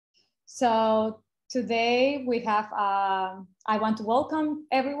So today we have, I want to welcome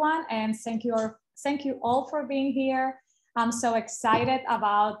everyone and thank you all for being here. I'm so excited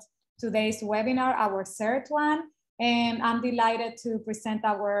about today's webinar, our third one, and I'm delighted to present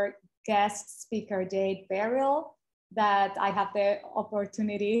our guest speaker, Jade Berrill, that I have the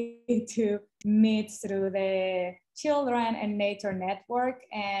opportunity to meet through the Children and Nature Network.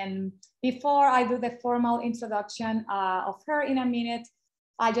 And before I do the formal introduction of her in a minute,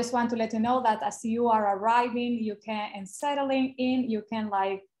 I just want to let you know that as you are arriving, you can, and settling in, you can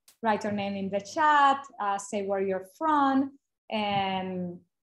like write your name in the chat, say where you're from, and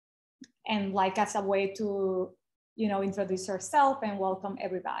like as a way to, you know, introduce yourself and welcome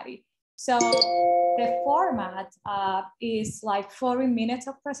everybody. So the format is like 40 minutes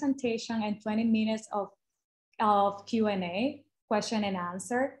of presentation and 20 minutes of Q&A, question and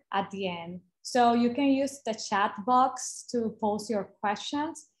answer at the end. So you can use the chat box to post your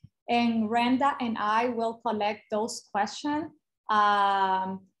questions, and Renda and I will collect those questions,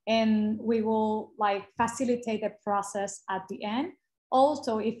 and we will like facilitate the process at the end.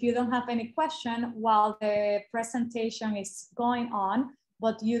 Also, if you don't have any question while the presentation is going on,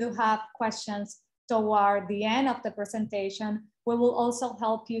 but you do have questions toward the end of the presentation, we will also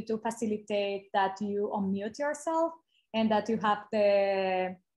help you to facilitate that you unmute yourself and that you have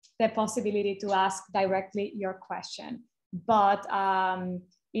the possibility to ask directly your question. But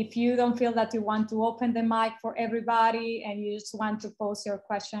if you don't feel that you want to open the mic for everybody and you just want to post your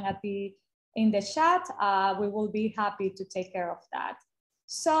question in the chat, we will be happy to take care of that.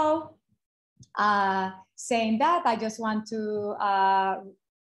 So saying that, I just want to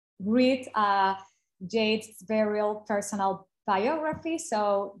read Jade Berrill's personal biography.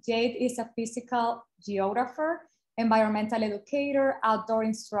 So Jade is a physical geographer, environmental educator, outdoor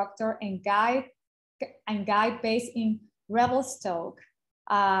instructor, and guide based in Revelstoke.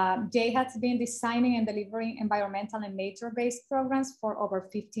 Jade has been designing and delivering environmental and nature-based programs for over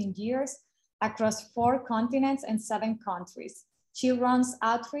 15 years across 4 continents and 7 countries. She runs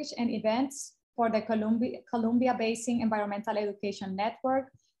outreach and events for the Columbia Basin Environmental Education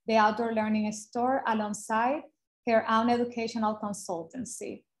Network, the Outdoor Learning Store, alongside her own educational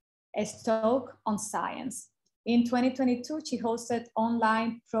consultancy, Stoke on Science. In 2022, she hosted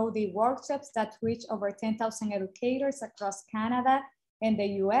online Pro-D workshops that reached over 10,000 educators across Canada and the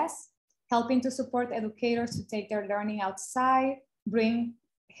US, helping to support educators to take their learning outside, bring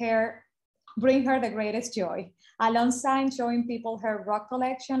her the greatest joy. Alongside showing people her rock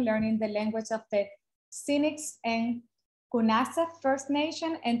collection, learning the language of the Cynics and Kunasa First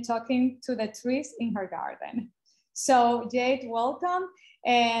Nation, and talking to the trees in her garden. So Jade, welcome.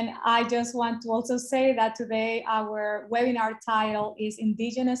 And I just want to also say that today our webinar title is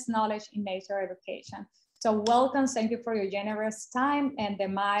Indigenous Knowledge in Nature Education. So welcome, thank you for your generous time, and the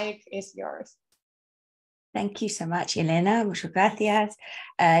mic is yours. Thank you so much, Elena. Muchas gracias.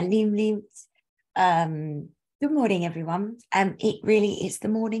 Lim. Good morning, everyone. It really is the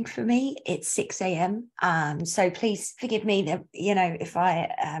morning for me. It's 6 a.m. So please forgive me that, you know, if I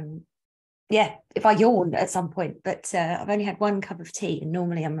yawn at some point, but I've only had 1 cup of tea, and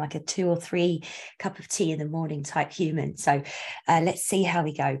normally I'm like a 2 or 3 cup of tea in the morning type human. So let's see how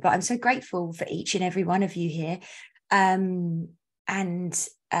we go. But I'm so grateful for each and every one of you here. And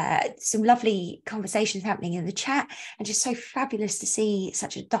some lovely conversations happening in the chat, and just so fabulous to see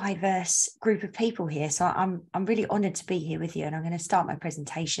such a diverse group of people here. So I'm really honoured to be here with you, and I'm going to start my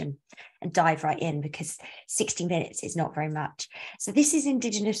presentation and dive right in, because 60 minutes is not very much. So this is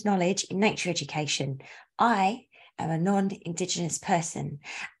Indigenous Knowledge in Nature Education. I am a non-Indigenous person,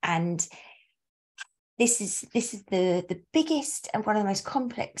 and this is the biggest and one of the most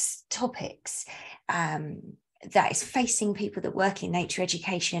complex topics that is facing people that work in nature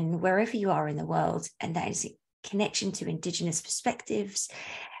education wherever you are in the world, and that is a connection to Indigenous perspectives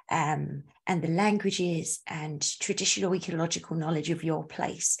and the languages and traditional ecological knowledge of your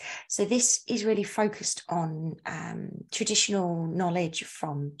place. So this is really focused on traditional knowledge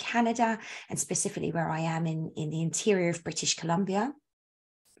from Canada, and specifically where I am in the interior of British Columbia.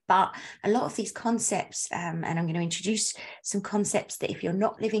 But a lot of these concepts, and I'm going to introduce some concepts that if you're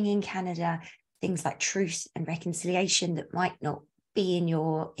not living in Canada, things like truth and reconciliation that might not be in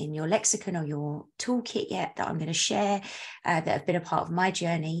your lexicon or your toolkit yet, that I'm going to share, that have been a part of my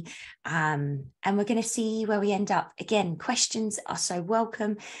journey. And we're going to see where we end up. Again, questions are so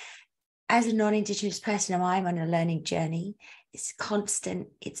welcome. As a non-Indigenous person, I'm on a learning journey. it's constant,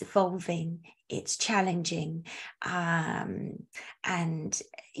 it's evolving, it's challenging. And,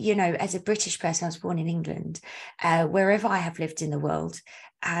 you know, as a British person, I was born in England. Wherever I have lived in the world,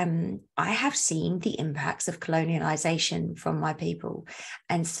 I have seen the impacts of colonialization from my people.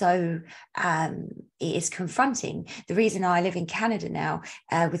 And so it is confronting. The reason I live in Canada now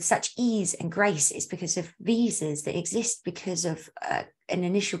with such ease and grace is because of visas that exist because of an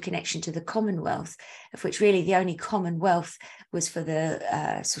initial connection to the Commonwealth, of which really the only Commonwealth was for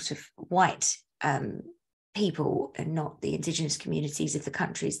the sort of white people and not the Indigenous communities of the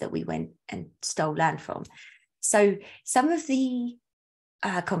countries that we went and stole land from. So some of the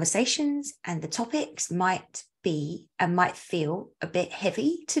conversations and the topics might be and might feel a bit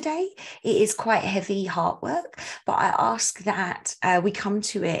heavy today. It is quite heavy heart work, but I ask that we come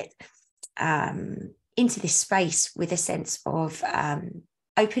to it into this space with a sense of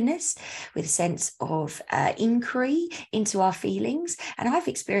openness, with a sense of inquiry into our feelings. And I've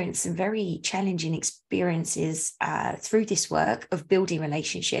experienced some very challenging experiences through this work of building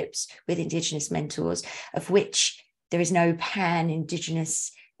relationships with Indigenous mentors, of which there is no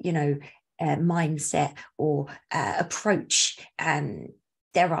pan-Indigenous, you know, mindset or approach.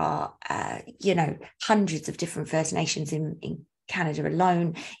 There are, you know, hundreds of different First Nations in Canada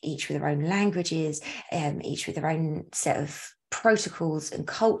alone, each with their own languages, each with their own set of protocols and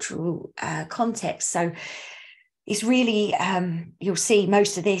cultural context. So it's really, you'll see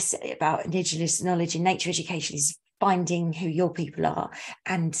most of this about Indigenous knowledge and nature education is finding who your people are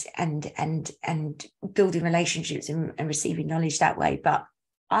and building relationships and receiving knowledge that way. But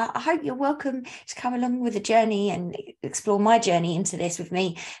I hope you're welcome to come along with the journey and explore my journey into this with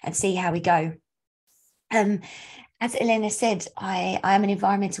me and see how we go. As Elena said, I am an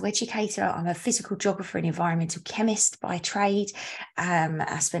environmental educator. I'm a physical geographer and environmental chemist by trade.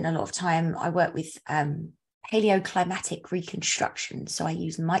 I spent a lot of time, I work with paleoclimatic reconstruction. So I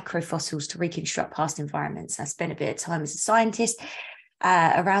use microfossils to reconstruct past environments. I spent a bit of time as a scientist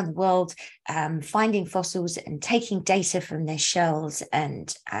around the world, finding fossils and taking data from their shells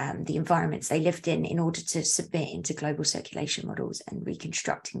and the environments they lived in order to submit into global circulation models and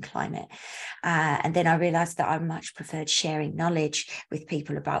reconstructing climate. And then I realized that I much preferred sharing knowledge with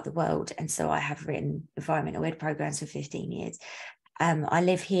people about the world. And so I have written environmental ed programs for 15 years. I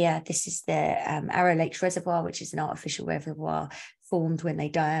live here. This is the Arrow Lakes Reservoir, which is an artificial reservoir formed when they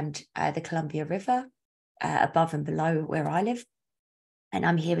dammed the Columbia River above and below where I live. And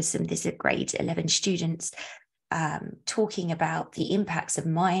I'm here with some grade 11 students talking about the impacts of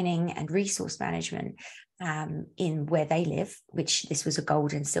mining and resource management in where they live, which this was a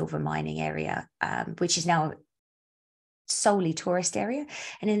gold and silver mining area, which is now solely tourist area.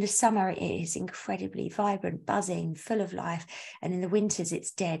 And in the summer, it is incredibly vibrant, buzzing, full of life. And in the winters,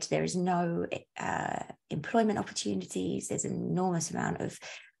 it's dead. There is no employment opportunities. There's an enormous amount of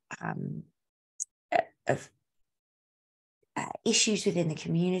issues within the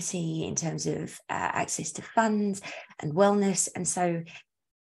community in terms of access to funds and wellness. And so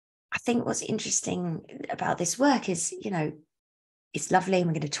I think what's interesting about this work is, you know, it's lovely and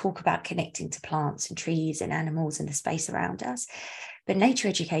we're going to talk about connecting to plants and trees and animals and the space around us. But nature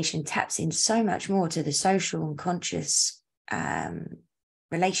education taps in so much more to the social and conscious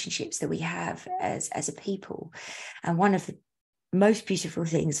relationships that we have as a people. And one of the most beautiful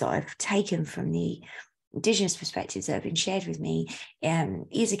things that I've taken from the Indigenous perspectives that have been shared with me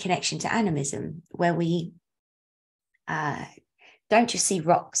is a connection to animism, where we don't just see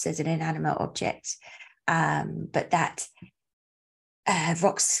rocks as an inanimate object, but that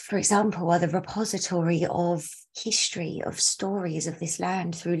rocks, for example, are the repository of history, of stories of this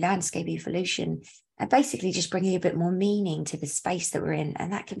land through landscape evolution, and basically just bringing a bit more meaning to the space that we're in.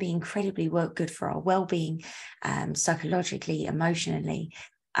 And that can be incredibly good for our well-being, psychologically, emotionally.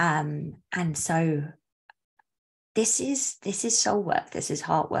 And so this is soul work, this is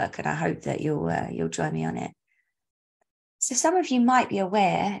heart work, and I hope that you'll join me on it. So some of you might be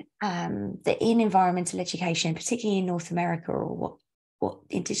aware that in environmental education, particularly in North America, or what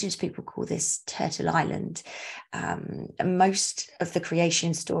Indigenous people call this Turtle Island, most of the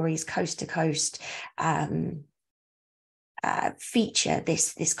creation stories coast to coast feature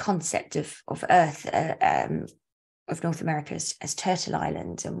this concept of Earth, of North America as Turtle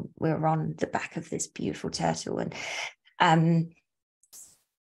Island, and we're on the back of this beautiful turtle. And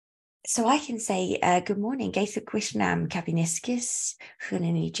so I can say good morning, Gaitha Quishnam Kapiniskis,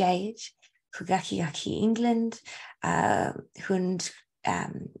 Hunani Jade, Hugaki England, Hund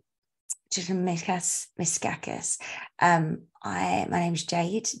Miskakas. My name's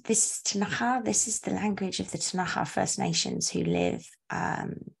Jade. This is Tanaha. This is the language of the Tanaha First Nations who live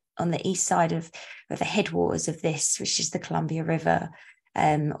on on the east side of the headwaters of this, which is the Columbia River,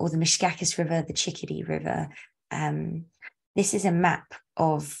 or the Muskakis River, the Chickadee River. This is a map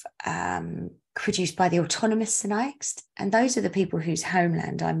of produced by the autonomous Sinixt, and those are the people whose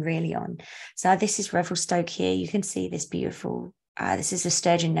homeland I'm really on. So this is Revelstoke here. You can see this beautiful, this is a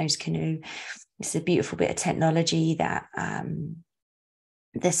sturgeon nose canoe. It's a beautiful bit of technology that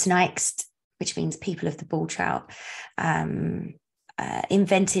the Sinixt, which means people of the bull trout,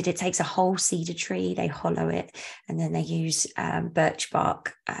 invented. It takes a whole cedar tree, they hollow it, and then they use birch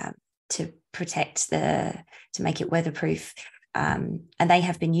bark to protect to make it weatherproof. And they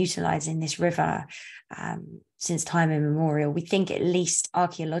have been utilizing this river since time immemorial. We think at least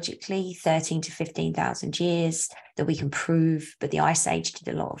archaeologically 13 to 15,000 years that we can prove, but the Ice Age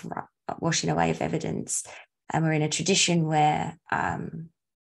did a lot of washing away of evidence. And we're in a tradition where,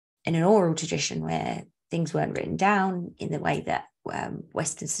 in an oral tradition where things weren't written down in the way that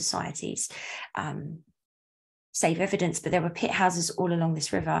Western societies save evidence, but there were pit houses all along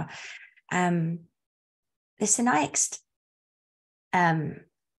this river. The Sinixt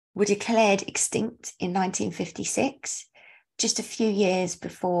were declared extinct in 1956, just a few years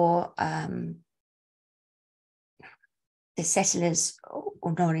before the settlers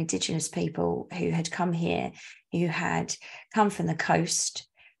or non-Indigenous people who had come here, who had come from the coast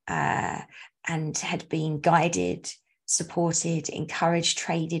and had been guided, supported, encouraged,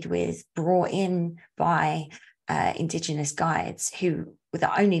 traded with, brought in by Indigenous guides who were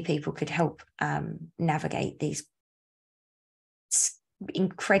the only people could help navigate these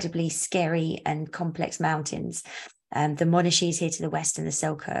incredibly scary and complex mountains. The Monashees here to the west and the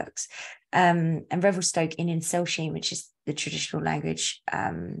Selkirks. And Revelstoke in Selsheen, which is the traditional language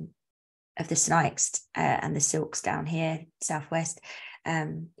of the Sinixt and the Silks down here, southwest,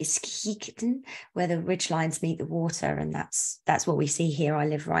 is Skikten, where the ridgelines meet the water, and that's what we see here. I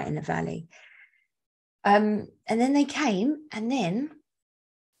live right in the valley. And then they came, and then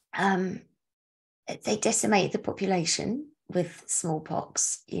they decimated the population with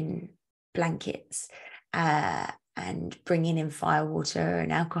smallpox in blankets and bringing in firewater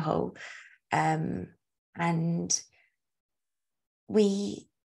and alcohol. And we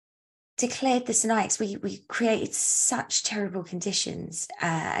declared the Sinixt, we created such terrible conditions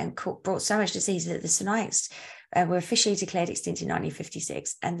and brought so much disease that the Sinixt were officially declared extinct in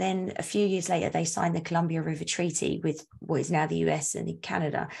 1956. And then a few years later, they signed the Columbia River Treaty with what is now the US and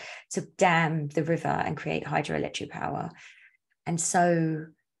Canada to dam the river and create hydroelectric power. And so,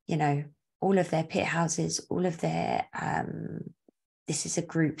 you know, all of their pit houses, all of their, this is a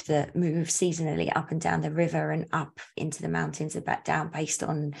group that moves seasonally up and down the river and up into the mountains and back down based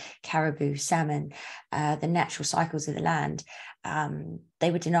on caribou, salmon, the natural cycles of the land.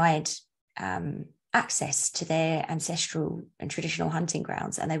 They were denied access to their ancestral and traditional hunting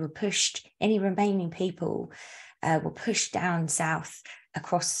grounds, and they were pushed, any remaining people were pushed down south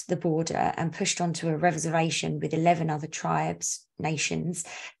across the border and pushed onto a reservation with 11 other tribes, nations,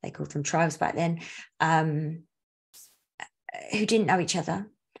 they called them tribes back then, who didn't know each other,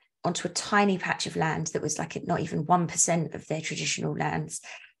 onto a tiny patch of land that was like not even 1% of their traditional lands,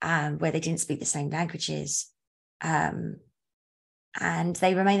 where they didn't speak the same languages. And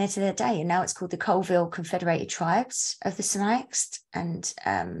they remain there to their day. And now it's called the Colville Confederated Tribes of the Sinixt. And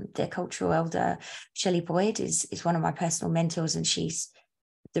their cultural elder, Shelley Boyd, is one of my personal mentors. And she's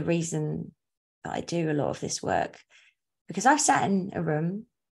the reason that I do a lot of this work. Because I've sat in a room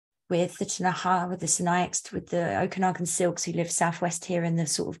with the Tanaha, with the Sinixt, with the Okanagan Silks who live southwest here in the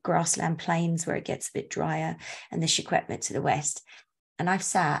sort of grassland plains where it gets a bit drier, and the Shikwetmet to the west. And I've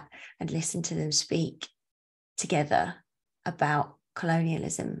sat and listened to them speak together about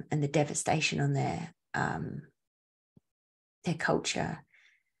colonialism and the devastation on their culture.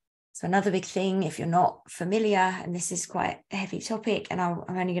 So another big thing, if you're not familiar, and this is quite a heavy topic, and I'm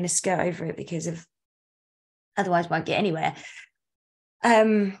only going to skirt over it because of otherwise won't get anywhere.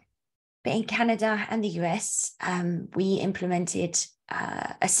 But in Canada and the US, we implemented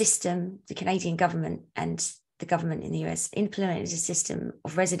a system, the Canadian government and the government in the US implemented a system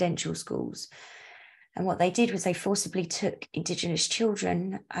of residential schools. And what they did was they forcibly took Indigenous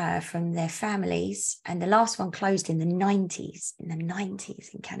children from their families. And the last one closed in the 90s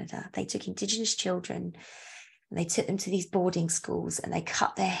in Canada. They took Indigenous children and they took them to these boarding schools, and they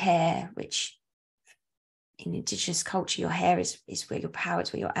cut their hair, which in Indigenous culture, your hair is where your power,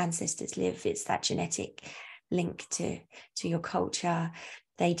 it's where your ancestors live. It's that genetic link to your culture.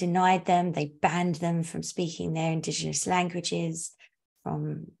 They denied them, they banned them from speaking their Indigenous languages,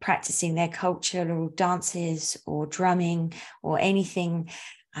 from practicing their cultural dances or drumming or anything.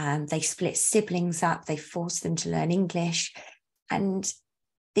 They split siblings up, they forced them to learn English. And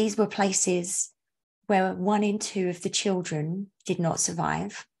these were places where 1 in 2 of the children did not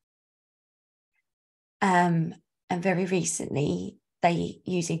survive. And very recently, they,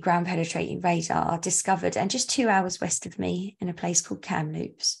 using ground penetrating radar, discovered, and just 2 hours west of me in a place called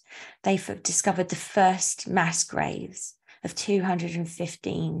Kamloops, they've discovered the first mass graves of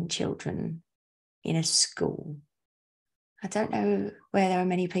 215 children in a school. I don't know where there are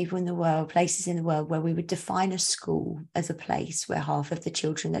many people in the world, places in the world, where we would define a school as a place where half of the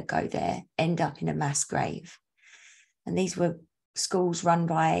children that go there end up in a mass grave. And these were schools run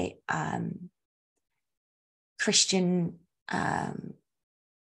by Christian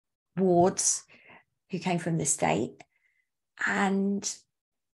wards who came from the state. And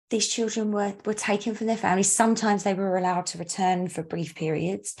these children were taken from their families. Sometimes they were allowed to return for brief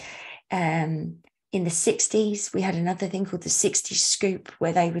periods. In the 60s, we had another thing called the 60s scoop,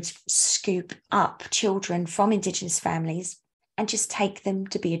 where they would scoop up children from Indigenous families and just take them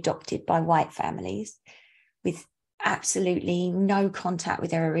to be adopted by white families with absolutely no contact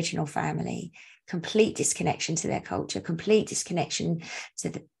with their original family, complete disconnection to their culture, complete disconnection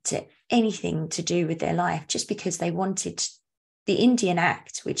to anything to do with their life, just because they wanted the Indian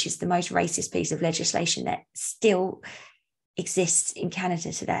Act, which is the most racist piece of legislation that still exists in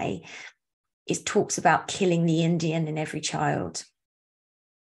Canada today. It talks about killing the Indian in every child.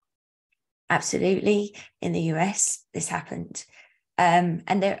 Absolutely, in the US, this happened. And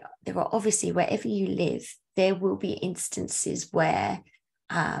there are obviously, wherever you live, there will be instances where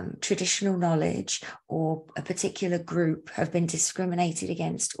traditional knowledge or a particular group have been discriminated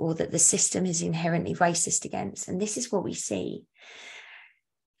against, or that the system is inherently racist against. And this is what we see.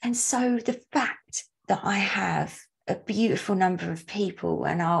 And so the fact that I have a beautiful number of people,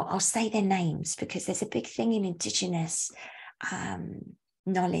 and I'll say their names, because there's a big thing in Indigenous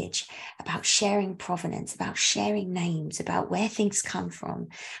knowledge about sharing provenance, about sharing names, about where things come from.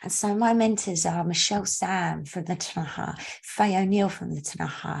 And so my mentors are Michelle Sam from the Tanaha, Faye O'Neill from the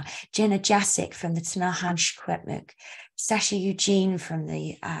Tanaha, Jenna Jasic from the Tanaha and Secwepemc, Sasha Eugene from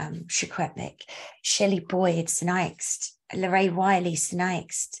the Secwepemc, Shelley Boyd, Sinixt, Lorraine Wiley,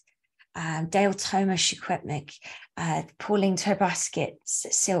 Sinixt, Dale Thomas, Secwepemc, Pauline Turbasket,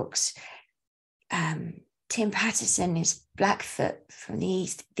 Silks, Tim Patterson is Blackfoot from the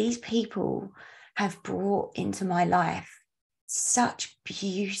East. These people have brought into my life such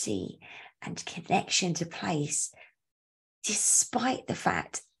beauty and connection to place, despite the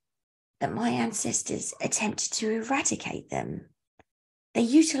fact that my ancestors attempted to eradicate them. They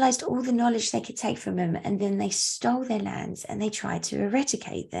utilized all the knowledge they could take from them, and then they stole their lands and they tried to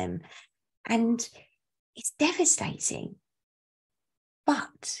eradicate them. And it's devastating.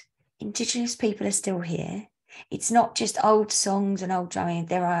 But Indigenous people are still here. It's not just old songs and old drumming.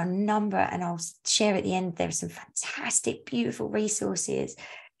 There are a number, and I'll share at the end, there are some fantastic, beautiful resources.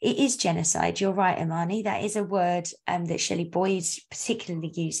 It is genocide. You're right, Imani. That is a word that Shelley Boyd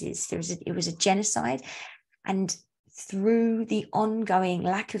particularly uses. It was a genocide. And through the ongoing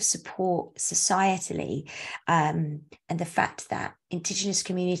lack of support societally, and the fact that Indigenous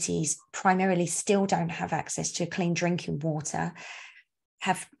communities primarily still don't have access to clean drinking water,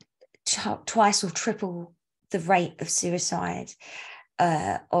 have twice or triple the rate of suicide,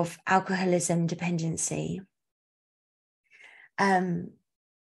 of alcoholism dependency,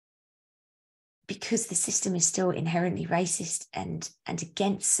 because the system is still inherently racist and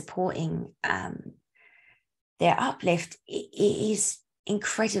against supporting their uplift. It is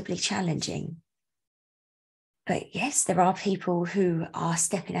incredibly challenging. But yes, there are people who are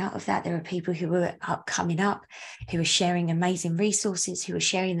stepping out of that. There are people who are coming up, who are sharing amazing resources, who are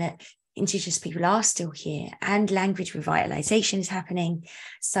sharing that Indigenous people are still here, and language revitalization is happening.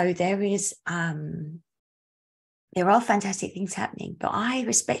 So there are fantastic things happening. But I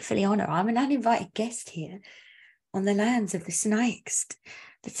respectfully honor, I'm an uninvited guest here on the lands of the Sinixt,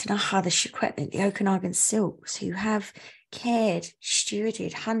 the Tanaha, the Secwepemc, the Okanagan Silks, who have cared,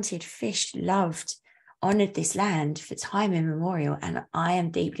 stewarded, hunted, fished, loved, honoured this land for time immemorial. And I am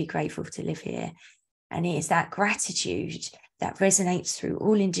deeply grateful to live here. And it is that gratitude that resonates through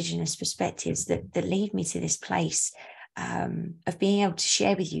all Indigenous perspectives that lead me to this place of being able to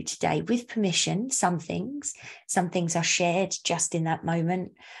share with you today, with permission. Some things are shared just in that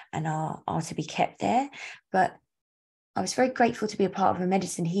moment and are to be kept there. But I was very grateful to be a part of a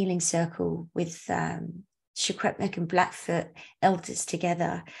medicine healing circle with Secwepemc and Blackfoot elders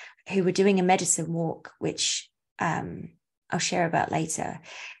together, who were doing a medicine walk, which I'll share about later.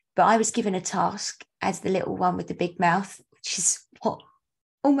 But I was given a task as the little one with the big mouth, which is what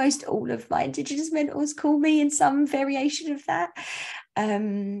almost all of my Indigenous mentors call me, in some variation of that.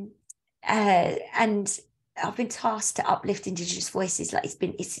 And I've been tasked to uplift Indigenous voices. Like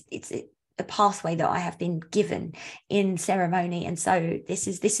it's a pathway that I have been given in ceremony, and so this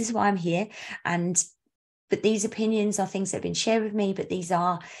is why I'm here. But these opinions are things that have been shared with me, but this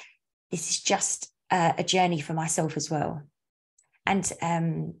is just a journey for myself as well. And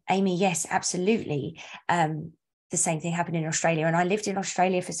Amy, yes, absolutely. The same thing happened in Australia, and I lived in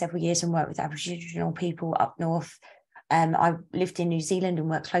Australia for several years and worked with Aboriginal people up north. I lived in New Zealand and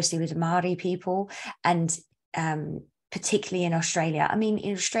worked closely with the Maori people, and particularly in Australia. I mean,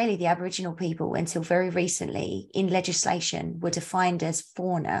 in Australia, the Aboriginal people, until very recently, in legislation, were defined as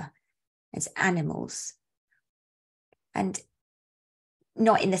fauna, as animals. And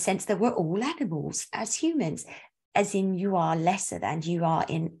not in the sense that we're all animals as humans, as in you are lesser than, you are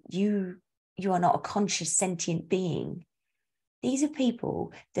not a conscious sentient being. These are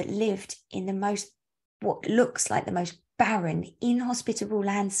people that lived in what looks like the most barren, inhospitable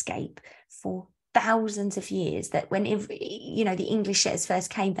landscape for thousands of years, that when the English settlers first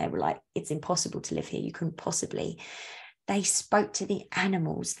came, they were like, it's impossible to live here, you couldn't possibly. They spoke to the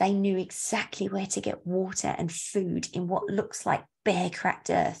animals. They knew exactly where to get water and food in what looks like bare, cracked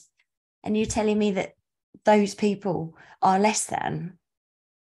earth. And you're telling me that those people are less than?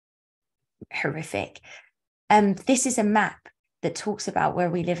 Horrific. This is a map that talks about where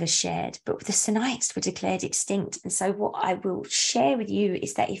we live as shared, but the Sinaics were declared extinct. And so what I will share with you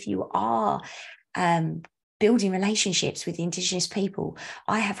is that if you are building relationships with Indigenous people,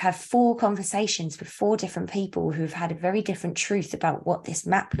 I have had 4 conversations with 4 different people who've had a very different truth about what this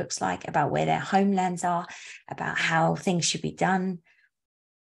map looks like, about where their homelands are, about how things should be done.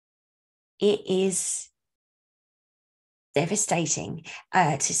 It is devastating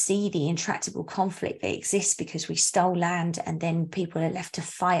to see the intractable conflict that exists because we stole land and then people are left to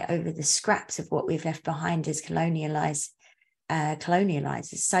fight over the scraps of what we've left behind as colonializers.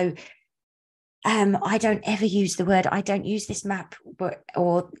 So I don't ever use I don't use this map,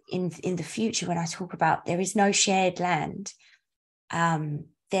 or in the future when I talk about there is no shared land,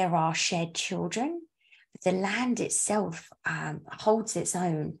 there are shared children. The land itself holds its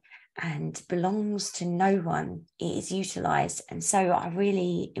own and belongs to no one. It is utilized. And so I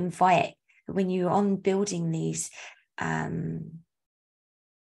really invite, when you're on building these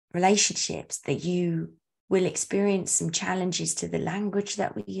relationships, that you will experience some challenges to the language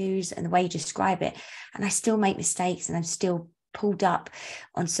that we use and the way you describe it. And I still make mistakes and I'm still pulled up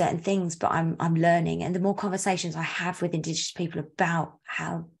on certain things, but I'm learning. And the more conversations I have with Indigenous people about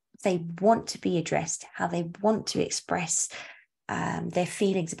how they want to be addressed, how they want to express their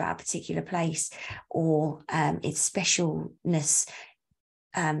feelings about a particular place or its specialness,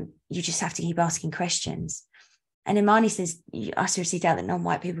 you just have to keep asking questions. And Imani says, I seriously doubt that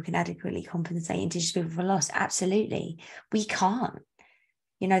non-white people can adequately compensate Indigenous people for loss. Absolutely. We can't.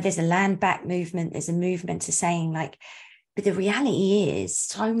 There's a land back movement. There's a movement to saying but the reality is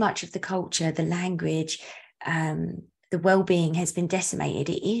so much of the culture, the language, the well-being has been decimated.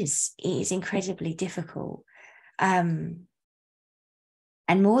 It is incredibly difficult. And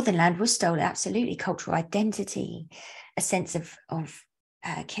more than land was stolen. Absolutely. Cultural identity, a sense of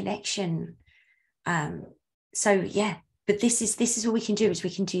connection. So yeah, but this is what we can do, is we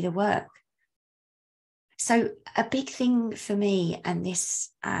can do the work. So a big thing for me, and this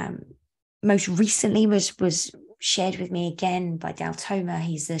most recently was shared with me again by Dal Toma.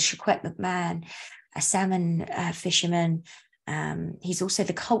 He's a Shaquet McMahon, a salmon fisherman. He's also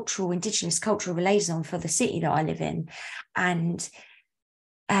the Indigenous cultural liaison for the city that I live in. And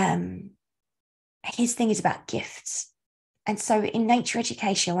his thing is about gifts. And so in nature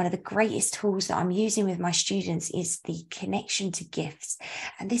education, one of the greatest tools that I'm using with my students is the connection to gifts.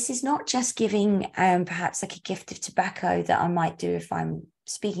 And this is not just giving perhaps like a gift of tobacco that I might do if I'm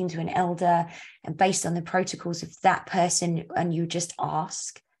speaking to an elder and based on the protocols of that person, and you just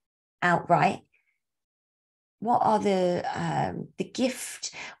ask outright, what are the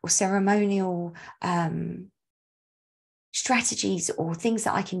gift or ceremonial strategies or things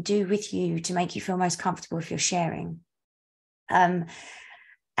that I can do with you to make you feel most comfortable if you're sharing? And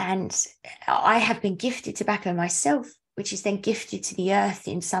I have been gifted tobacco myself, which is then gifted to the earth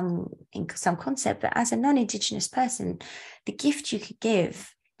in some concept. But as a non-Indigenous person, the gift you could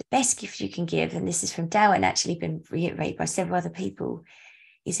give, the best gift you can give, and this is from Dao and actually been reiterated by several other people,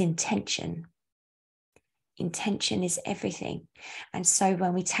 is intention. Intention is everything. And so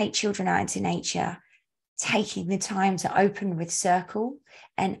when we take children out into nature, taking the time to open with circle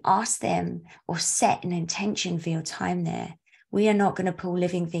and ask them or set an intention for your time there. We are not going to pull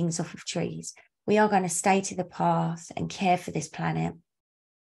living things off of trees. We are going to stay to the path and care for this planet.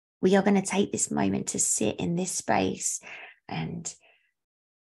 We are going to take this moment to sit in this space and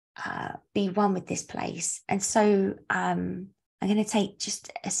be one with this place. And so I'm going to take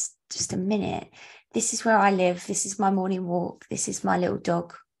just a minute. This is where I live. This is my morning walk. This is my little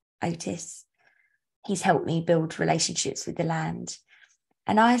dog, Otis. He's helped me build relationships with the land.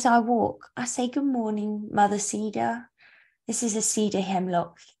 And as I walk, I say, good morning, Mother Cedar. This is a cedar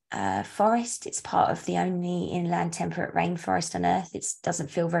hemlock forest. It's part of the only inland temperate rainforest on Earth. It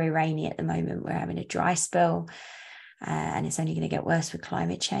doesn't feel very rainy at the moment. We're having a dry spell, and it's only going to get worse with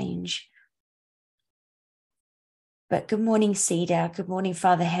climate change. But good morning, cedar. Good morning,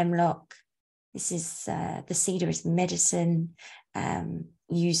 Father Hemlock. This is the cedar is medicine,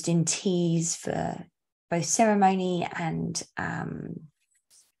 used in teas for both ceremony and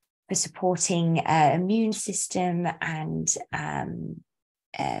for supporting immune system and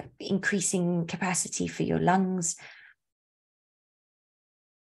increasing capacity for your lungs.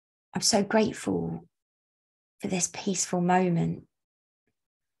 I'm so grateful for this peaceful moment.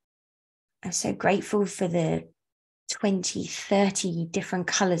 I'm so grateful for the 20, 30 different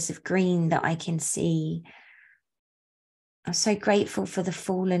colors of green that I can see. I'm so grateful for the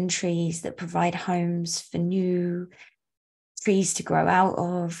fallen trees that provide homes for new trees to grow out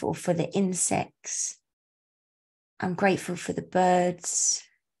of, or for the insects. I'm grateful for the birds.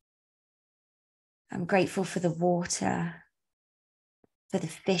 I'm grateful for the water, for the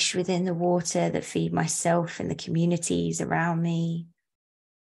fish within the water that feed myself and the communities around me.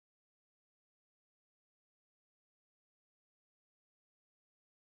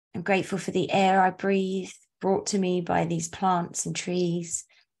 I'm grateful for the air I breathe, brought to me by these plants and trees.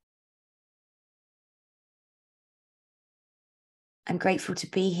 I'm grateful to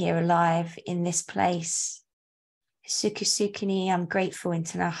be here alive in this place. Sukusukini, I'm grateful in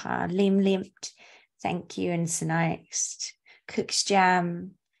Tanaha. Lim Limt, thank you in Sanaxt. Cook's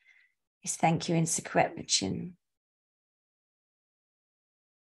Jam is thank you in Sequetmachin.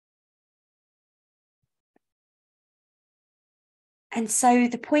 And so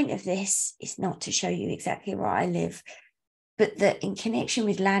the point of this is not to show you exactly where I live, but that in connection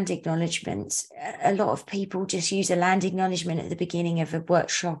with land acknowledgements, a lot of people just use a land acknowledgement at the beginning of a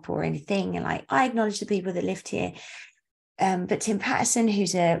workshop or anything. And like, I acknowledge the people that lived here. But Tim Patterson,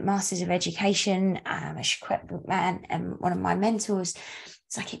 who's a Masters of Education, a Sequetmach man, and one of my mentors,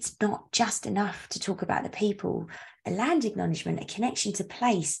 it's like, it's not just enough to talk about the people. A land acknowledgement, a connection to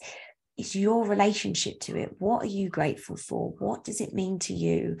place, is your relationship to it. What are you grateful for? What does it mean to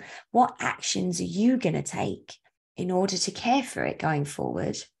you? What actions are you going to take in order to care for it going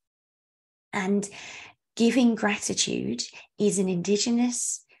forward? And giving gratitude is an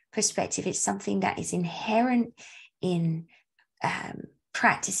Indigenous perspective. It's something that is inherent in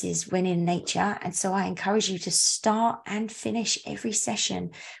practices when in nature. And so I encourage you to start and finish every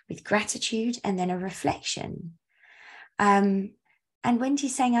session with gratitude and then a reflection. And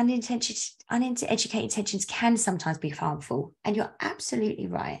Wendy's saying uneducated intentions can sometimes be harmful. And you're absolutely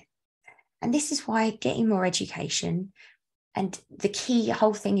right. And this is why getting more education, and the key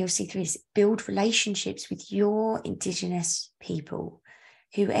whole thing you'll see through is build relationships with your Indigenous people,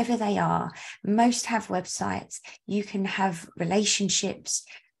 whoever they are. Most have websites. You can have relationships.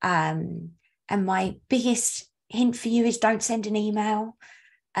 And my biggest hint for you is don't send an email.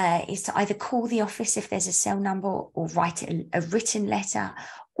 Is to either call the office if there's a cell number, or write a written letter,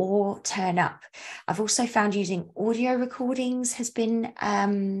 or turn up. I've also found using audio recordings has been,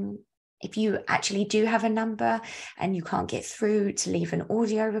 if you actually do have a number and you can't get through, to leave an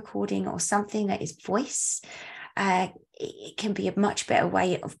audio recording or something that is voice. It can be a much better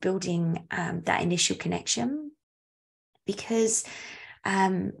way of building that initial connection, because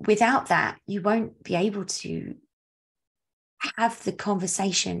without that, you won't be able to have the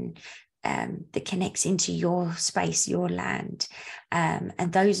conversation that connects into your space, your land.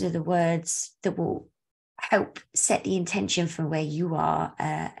 And those are the words that will help set the intention for where you are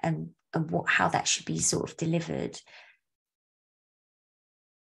and how that should be sort of delivered.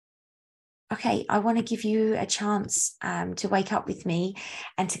 Okay, I want to give you a chance to wake up with me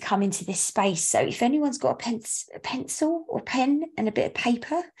and to come into this space. So if anyone's got a pencil or pen and a bit of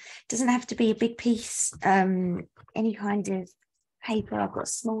paper, it doesn't have to be a big piece, any kind of paper. I've got a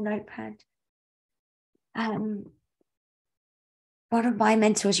small notepad. One of my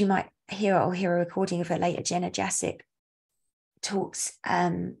mentors, you might hear a recording of her later, Jenna Jasic, talks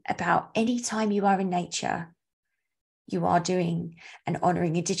about any time you are in nature, you are doing and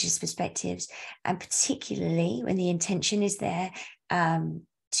honouring Indigenous perspectives, and particularly when the intention is there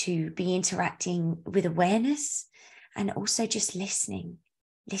to be interacting with awareness and also just listening.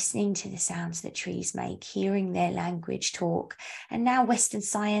 listening to the sounds that trees make, hearing their language talk. And now Western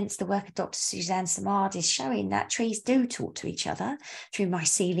science, the work of Dr. Suzanne Samard, is showing that trees do talk to each other through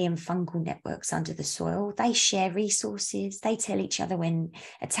mycelium fungal networks under the soil. They share resources. They tell each other when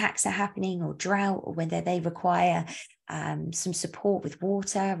attacks are happening or drought, or whether they require some support with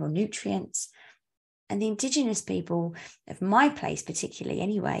water or nutrients. And the Indigenous people of my place, particularly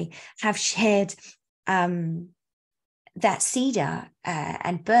anyway, have shared that cedar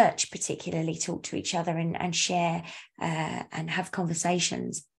and birch particularly talk to each other and share and have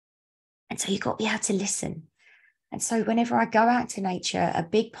conversations. And so you've got to be able to listen. And so whenever I go out to nature, a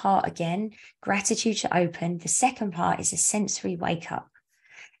big part, again, gratitude to open. The second part is a sensory wake up.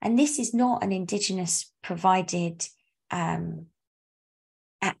 And this is not an Indigenous provided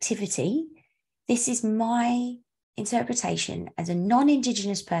activity. This is my interpretation as a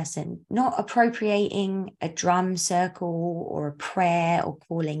non-Indigenous person, not appropriating a drum circle or a prayer or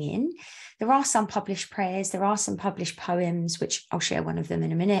calling in. There are some published prayers, there are some published poems, which I'll share one of them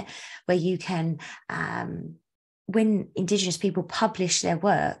in a minute, where you can, when Indigenous people publish their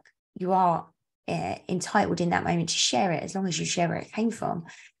work, you are entitled in that moment to share it, as long as you share where it came from.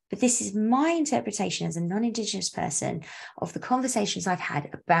 But this is my interpretation as a non-Indigenous person of the conversations I've had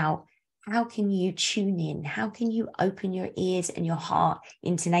about how can you tune in? How can you open your ears and your heart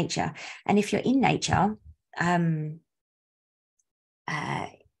into nature? And if you're in nature,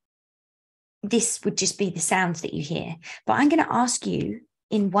 this would just be the sounds that you hear. But I'm going to ask you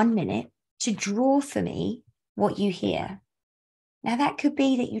in 1 minute to draw for me what you hear. Now, that could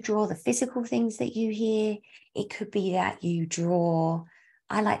be that you draw the physical things that you hear. It could be that you draw,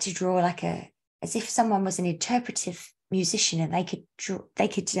 I like to draw like as if someone was an interpretive musician and they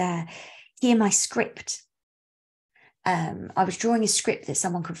could hear my script. I was drawing a script that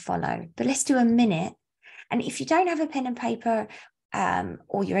someone could follow. But let's do a minute. And if you don't have a pen and paper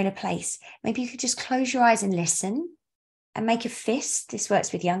or you're in a place, maybe you could just close your eyes and listen and make a fist. This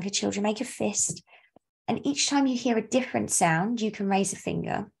works with younger children. Make a fist. And each time you hear a different sound, you can raise a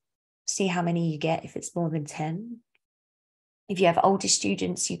finger. See how many you get if it's more than 10. If you have older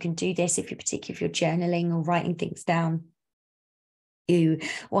students, you can do this if you're journaling or writing things down.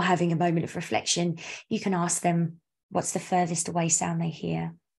 Or having a moment of reflection, you can ask them what's the furthest away sound they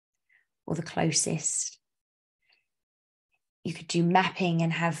hear or the closest. You could do mapping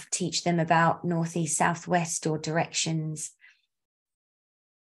and teach them about northeast, southwest or directions.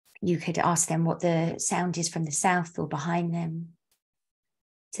 You could ask them what the sound is from the south or behind them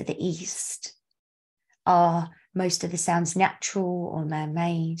to the east. Are most of the sounds natural or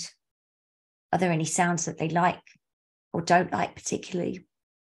man-made? Are there any sounds that they like or don't like particularly?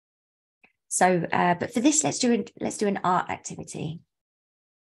 So, but for this, let's do an art activity.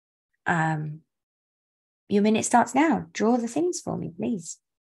 Your minute starts now. Draw the things for me, please.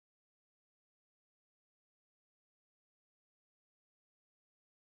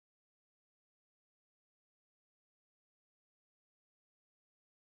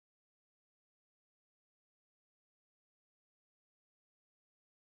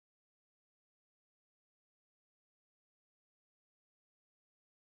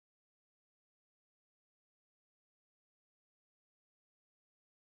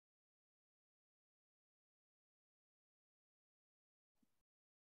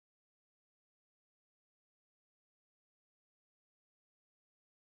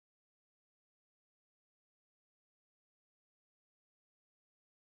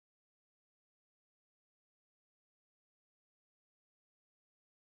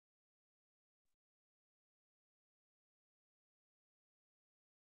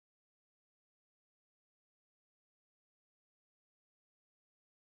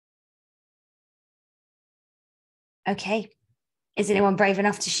 Okay. Is anyone brave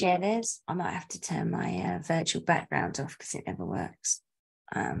enough to share theirs? I might have to turn my virtual background off because it never works.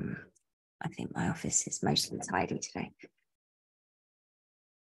 I think my office is mostly tidy today.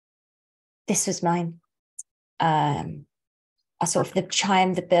 This was mine. I sort of the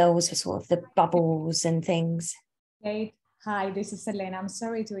chime, the bells were sort of the bubbles and things. Hey, hi, this is Elena. I'm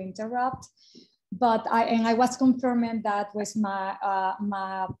sorry to interrupt, but I was confirming that with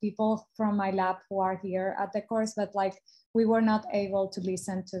my people from my lab who are here at the course, but like we were not able to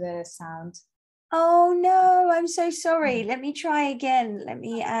listen to the sound. Oh no, I'm so sorry. Let me try again. Let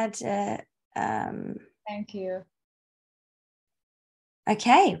me add. Thank you.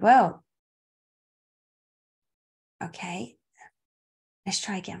 Okay, well. Okay, let's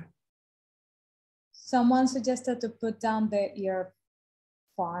try again. Someone suggested to put down the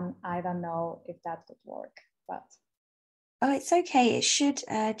earphone. I don't know if that would work, but. Oh, it's okay. It should,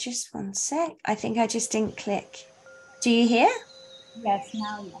 just one sec. I think I just didn't click. Do you hear? Yes,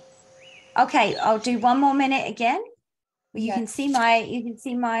 now yes. Okay, I'll do 1 more minute again. Well, you Yes. can see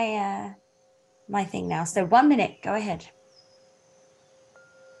my my thing now. So 1 minute, go ahead.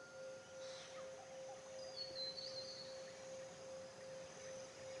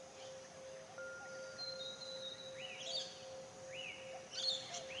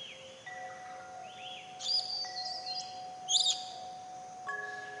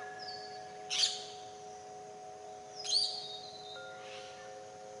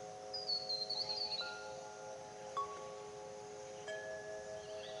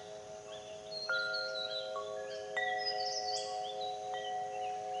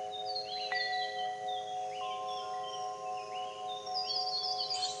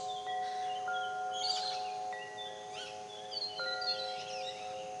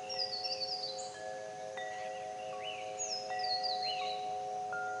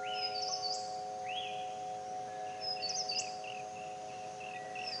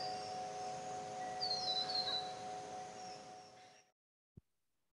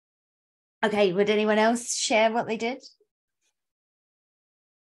 Okay, would anyone else share what they did? It's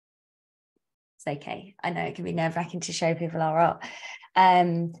okay. I know it can be nerve-wracking to show people our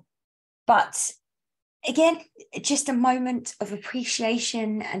art. But again, just a moment of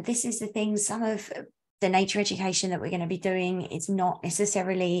appreciation. And this is the thing, some of the nature education that we're going to be doing is not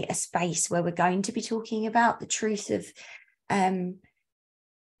necessarily a space where we're going to be talking about the truth of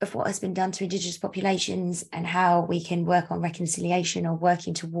what has been done to Indigenous populations and how we can work on reconciliation or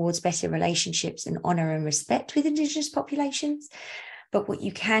working towards better relationships and honour and respect with Indigenous populations. But what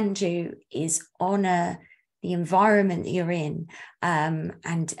you can do is honour the environment that you're in,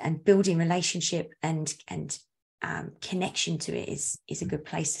 and building relationship and connection to it is a good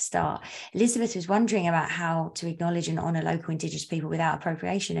place to start. Elizabeth was wondering about how to acknowledge and honour local Indigenous people without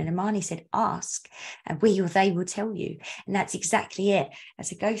appropriation, and Imani said ask, and we or they will tell you. And that's exactly it.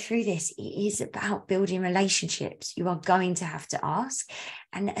 As I go through this, it is about building relationships. You are going to have to ask.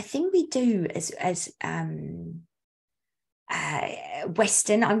 And a thing we do as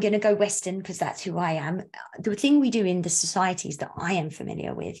Western, I'm going to go Western because that's who I am. The thing we do in the societies that I am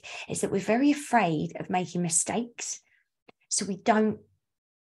familiar with is that we're very afraid of making mistakes. So we don't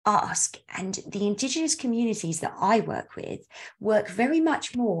ask. And the Indigenous communities that I work with work very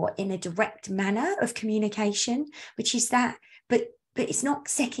much more in a direct manner of communication, which is that, but it's not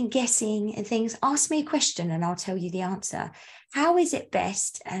second guessing and things. Ask me a question and I'll tell you the answer. How is it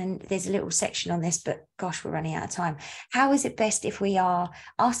best? And there's a little section on this, but gosh, we're running out of time. How is it best if we are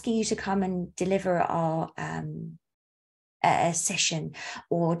asking you to come and deliver our a session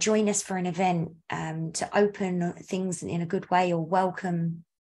or join us for an event, to open things in a good way or welcome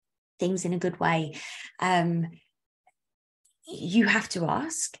things in a good way? You have to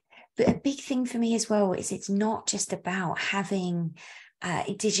ask. But a big thing for me as well is it's not just about having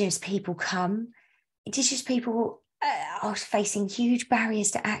Indigenous people come. Indigenous people are facing huge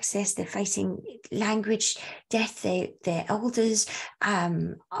barriers to access. They're facing language death. Their elders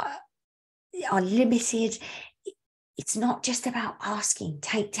are limited. It's not just about asking,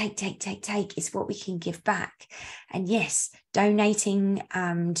 take. It's what we can give back. And yes, donating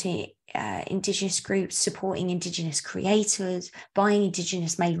to Indigenous groups, supporting Indigenous creators, buying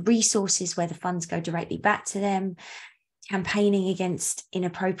Indigenous made resources where the funds go directly back to them, campaigning against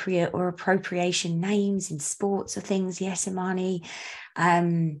inappropriate or appropriation names in sports or things. Yes, Imani.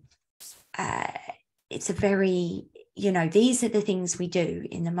 It's a very, these are the things we do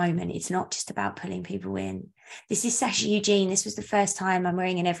in the moment. It's not just about pulling people in. This is Sasha Eugene. This was the first time I'm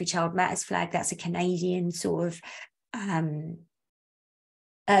wearing an Every Child Matters flag. That's a Canadian sort of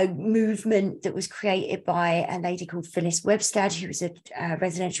a movement that was created by a lady called Phyllis Webstad, who was a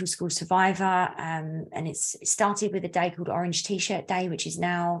residential school survivor. And it started with a day called Orange T-shirt Day, which is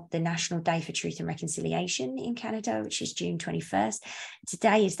now the National Day for Truth and Reconciliation in Canada, which is June 21st.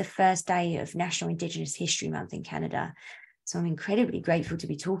 Today is the first day of National Indigenous History Month in Canada. So I'm incredibly grateful to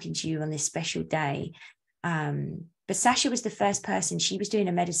be talking to you on this special day. But Sasha was the first person. She was doing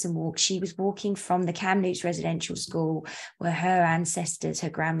a medicine walk. She was walking from the Kamloops residential school where her ancestors, her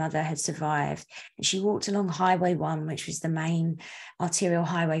grandmother had survived. And she walked along Highway 1, which was the main arterial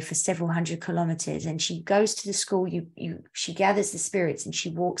highway for several hundred kilometers. And she goes to the school, she gathers the spirits and she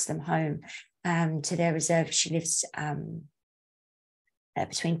walks them home to their reserve. She lives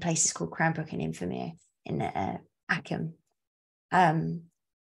between places called Cranbrook and Invermere in Ackham.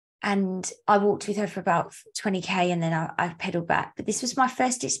 And I walked with her for about 20k and then I pedaled back. But this was my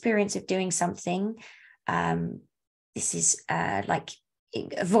first experience of doing something. This is like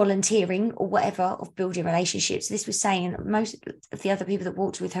volunteering or whatever, of building relationships. This was saying most of the other people that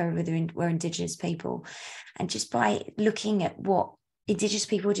walked with her were Indigenous people. And just by looking at what Indigenous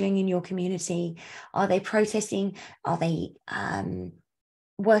people doing in your community? Are they protesting? Are they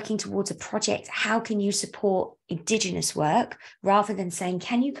working towards a project? How can you support Indigenous work rather than saying,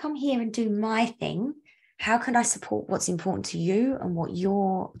 can you come here and do my thing? How can I support what's important to you and what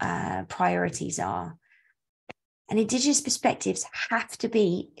your priorities are? And Indigenous perspectives have to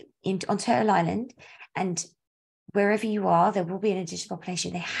be on Turtle Island, and wherever you are, there will be an Indigenous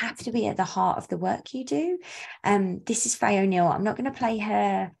population. They have to be at the heart of the work you do. This is Faye O'Neill. I'm not going to play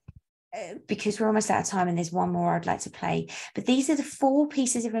her because we're almost out of time and there's one more I'd like to play. But these are the 4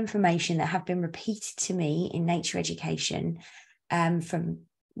 pieces of information that have been repeated to me in nature education from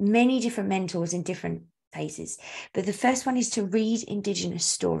many different mentors in different phases. But the first one is to read Indigenous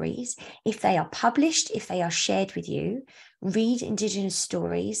stories. If they are published, if they are shared with you, read Indigenous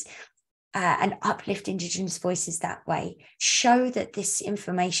stories and uplift Indigenous voices that way. Show that this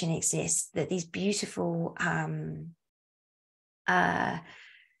information exists, that these beautiful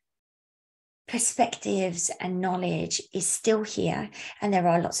perspectives and knowledge is still here. And there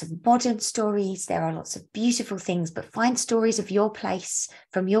are lots of modern stories, there are lots of beautiful things, but find stories of your place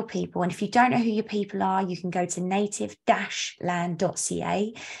from your people. And if you don't know who your people are, you can go to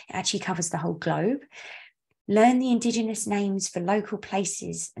native-land.ca. It actually covers the whole globe. Learn the Indigenous names for local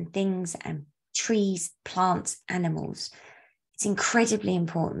places and things and trees, plants, animals. It's incredibly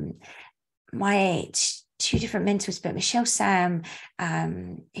important. My 2 different mentors, but Michelle Sam is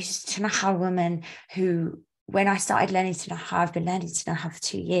a Tanaha woman who, when I started learning Tanaha, I've been learning Tanaha for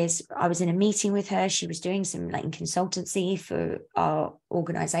 2 years. I was in a meeting with her. She was doing some consultancy for our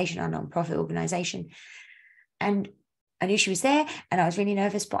organization, our nonprofit organization. And I knew she was there and I was really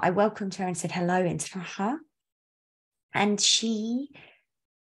nervous, but I welcomed her and said hello in Tanaha. And she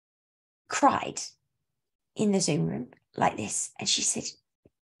cried in the Zoom room like this. And she said,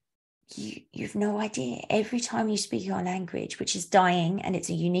 you've no idea. Every time you speak our language, which is dying, and it's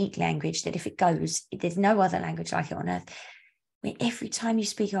a unique language that if it goes, there's no other language like it on earth. Every time you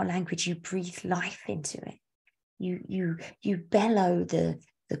speak our language, you breathe life into it. You bellow the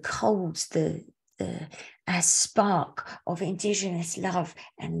codes, the spark of Indigenous love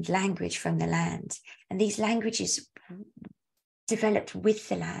and language from the land. And these languages developed with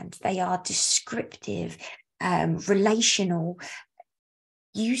the land. They are descriptive, relational,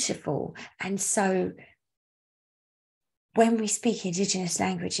 beautiful. And so when we speak Indigenous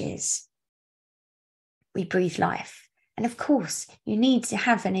languages, we breathe life. And of course, you need to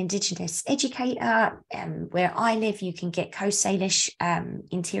have an Indigenous educator. Where I live, you can get Coast Salish,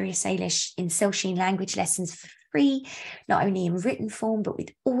 Interior Salish in Selsheen language lessons for free, not only in written form, but with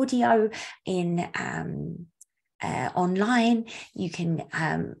audio in online. You can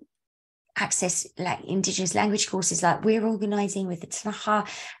access Indigenous language courses like we're organising with the Tanaha.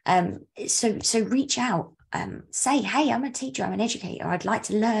 So reach out, say, hey, I'm a teacher, I'm an educator, I'd like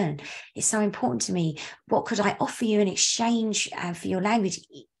to learn. It's so important to me. What could I offer you in exchange for your language?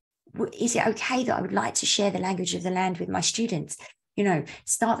 Is it okay that I would like to share the language of the land with my students?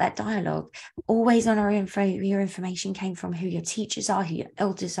 Start that dialogue. Always on our info, your information came from who your teachers are, who your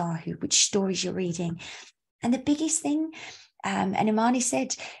elders are, which stories you're reading. And the biggest thing, and Imani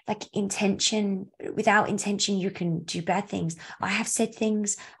said, intention, without intention, you can do bad things. I have said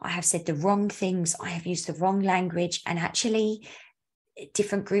things, I have said the wrong things, I have used the wrong language, and actually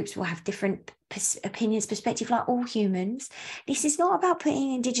different groups will have different opinions, perspective, like all humans. This is not about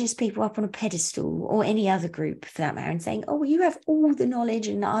putting Indigenous people up on a pedestal, or any other group for that matter, and saying, oh, you have all the knowledge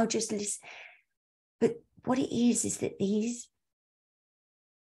and I'll just listen. But what it is that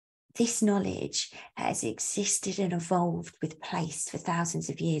this knowledge has existed and evolved with place for thousands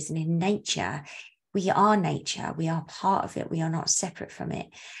of years. And in nature, we are part of it. We are not separate from it.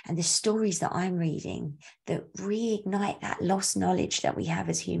 And the stories that I'm reading that reignite that lost knowledge that we have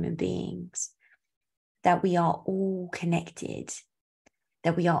as human beings, that we are all connected,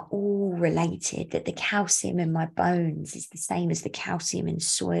 that we are all related, that the calcium in my bones is the same as the calcium in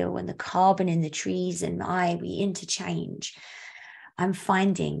soil, and the carbon in the trees and we interchange. I'm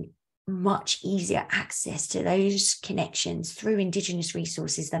finding much easier access to those connections through Indigenous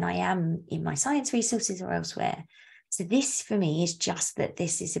resources than I am in my science resources or elsewhere. So this for me is just that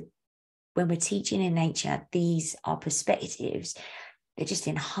when we're teaching in nature, these are perspectives that just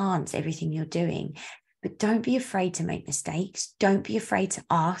enhance everything you're doing. But don't be afraid to make mistakes. Don't be afraid to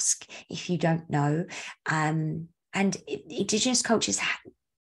ask if you don't know. And Indigenous cultures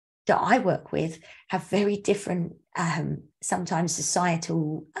that I work with have very different, sometimes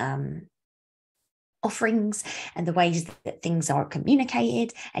societal offerings and the ways that things are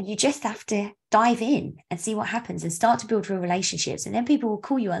communicated. And you just have to dive in and see what happens and start to build real relationships. And then people will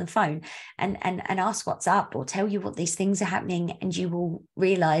call you on the phone and ask what's up or tell you what these things are happening. And you will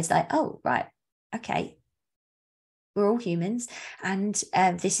realize like, oh, right, okay, we're all humans, and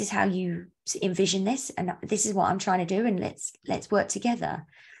this is how you envision this, and this is what I'm trying to do, and let's work together.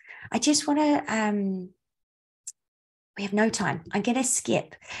 I just want to we have no time. I'm going to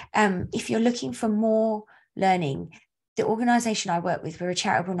skip. If you're looking for more learning, the organization I work with, we're a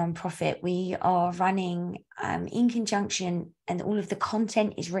charitable nonprofit. We are running in conjunction, and all of the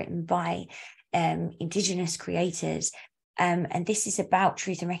content is written by Indigenous creators. And this is about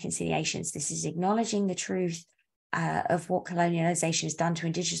truth and reconciliations. This is acknowledging the truth of what colonialization has done to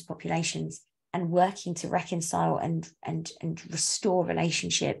Indigenous populations and working to reconcile and restore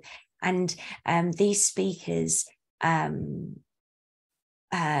relationship. And these speakers, you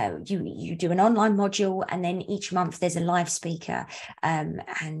do an online module, and then each month there's a live speaker,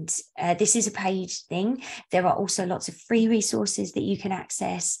 and this is a paid thing. There are also lots of free resources that you can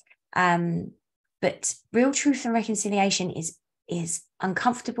access, but real truth and reconciliation is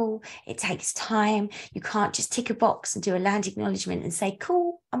uncomfortable. It takes time. You can't just tick a box and do a land acknowledgement and say,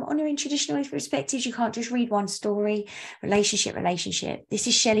 cool, I'm honouring traditional perspectives. You can't just read one story. Relationship. This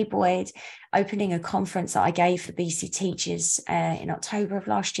is Shelley Boyd opening a conference that I gave for BC teachers in October of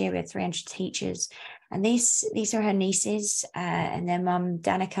last year. We had 300 teachers, and these are her nieces and their mum,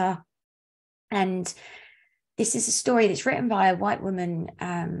 Danica. And this is a story that's written by a white woman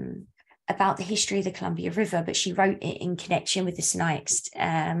about the history of the Columbia River, but she wrote it in connection with the Snipes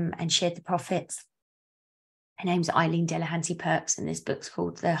and shared the prophets. Her name's Eileen Delahanty Perks, and this book's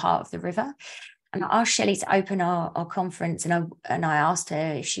called The Heart of the River. And I asked Shelley to open our conference, and I asked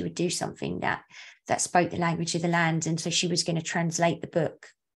her if she would do something that spoke the language of the land. And so she was going to translate the book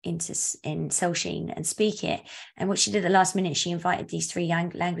in Celsheen and speak it. And what she did at the last minute, she invited these 3 young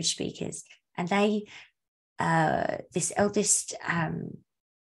language speakers, and they, this eldest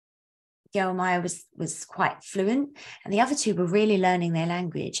girl, Maya, was quite fluent, and the other 2 were really learning their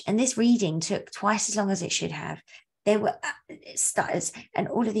language. And this reading took twice as long as it should have. There were stutters and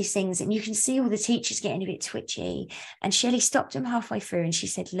all of these things, and you can see all the teachers getting a bit twitchy. And Shelley stopped them halfway through, and she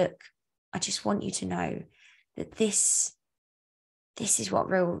said, look, I just want you to know that this is what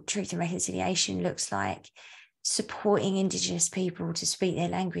real truth and reconciliation looks like. Supporting Indigenous people to speak their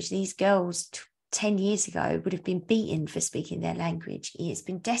language. These girls 10 years ago would have been beaten for speaking their language. It's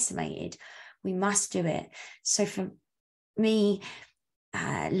been decimated. We must do it. So for me,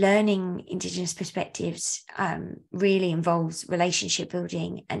 learning Indigenous perspectives really involves relationship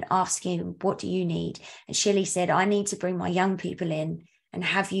building and asking, what do you need? And Shelley said, I need to bring my young people in and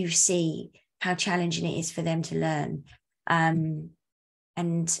have you see how challenging it is for them to learn. And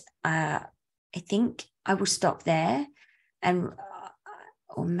I think I will stop there, and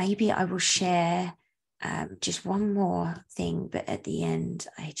or maybe I will share just one more thing, but at the end,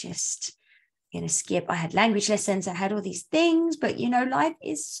 I'm going to skip. I had language lessons, I had all these things, but life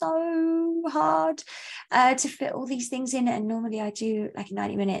is so hard to fit all these things in. And normally I do like a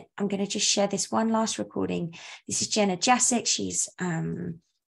 90-minute. I'm going to just share this one last recording. This is Jenna Jasic. She's one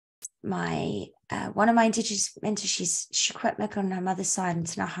of my Indigenous mentors. She's Secwepemc on her mother's side and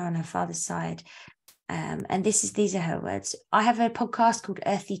Tanaha on her father's side. And these are her words. I have a podcast called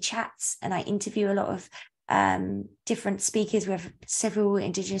Earthy Chats, and I interview a lot of different speakers. We have several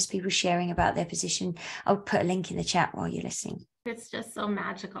Indigenous people sharing about their position. I'll put a link in the chat while you're listening. It's just so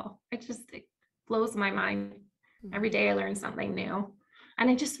magical. It blows my mind. Every day I learn something new. And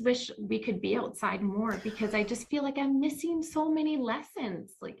I just wish we could be outside more, because I just feel like I'm missing so many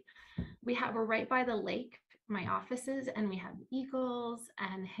lessons. Like we're right by the lake, my offices, and we have eagles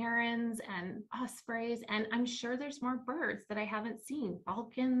and herons and ospreys, and I'm sure there's more birds that I haven't seen,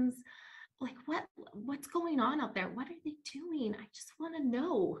 falcons. Like what's going on out there? What are they doing? I just want to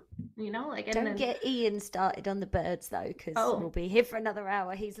know, Don't get Ian started on the birds though, because we'll be here for another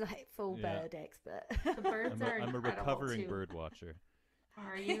hour. He's like full bird expert. The birds I'm a recovering bird watcher.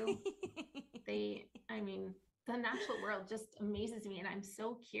 Are you? The natural world just amazes me, and I'm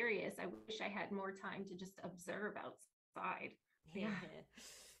so curious. I wish I had more time to just observe outside. Yeah.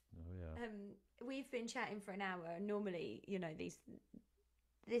 Oh yeah. We've been chatting for an hour. Normally,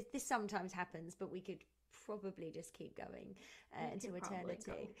 this sometimes happens, but we could probably just keep going into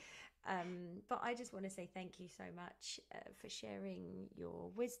eternity. But I just want to say thank you so much for sharing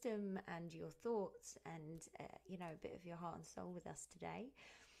your wisdom and your thoughts and a bit of your heart and soul with us today.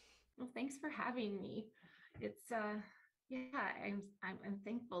 Well, thanks for having me. It's I'm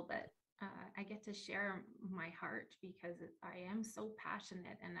thankful that I get to share my heart because I am so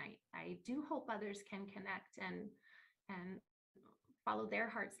passionate, and I do hope others can connect and follow their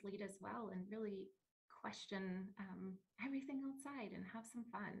heart's lead as well, and really question everything outside and have some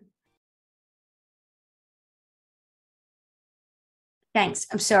fun. Thanks.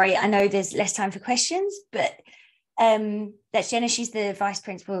 I'm sorry. I know there's less time for questions, but that's Jenna. She's the Vice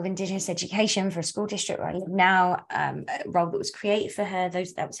Principal of Indigenous Education for a school district where I live now, a role that was created for her.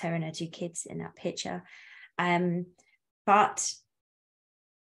 That was her and her 2 kids in that picture. But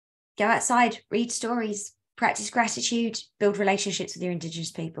go outside, read stories, practice gratitude, build relationships with your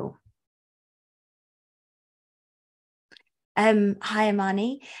Indigenous people. Hi,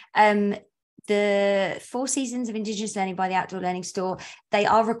 Amani. The 4 seasons of Indigenous Learning by the Outdoor Learning Store, they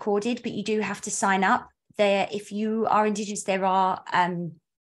are recorded, but you do have to sign up. There, if you are Indigenous, there are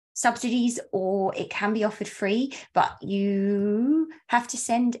subsidies, or it can be offered free, but you have to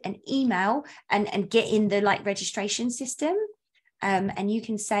send an email and get in the registration system. And you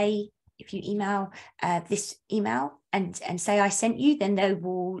can say, if you email this email and say I sent you, then they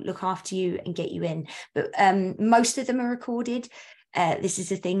will look after you and get you in. But most of them are recorded. This is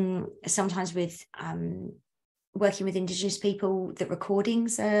the thing sometimes with working with Indigenous people, that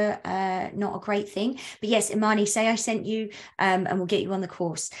recordings are not a great thing. But yes, Imani, say I sent you, and we'll get you on the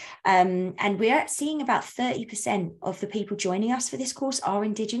course. And we're seeing about 30% of the people joining us for this course are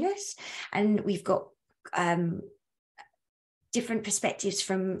Indigenous, and we've got different perspectives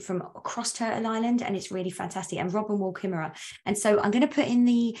from across Turtle Island, and it's really fantastic. And Robin Walkimera. And so I'm going to put in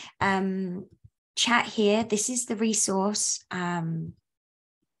the chat here. This is the resource.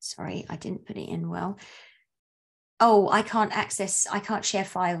 Sorry, I didn't put it in well. Oh, I can't share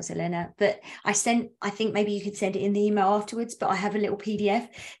files, Elena, but I think maybe you could send it in the email afterwards, but I have a little PDF.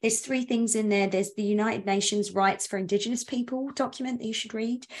 There's 3 things in there. There's the United Nations Rights for Indigenous People document that you should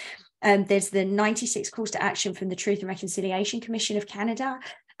read. There's the 96 calls to action from the Truth and Reconciliation Commission of Canada,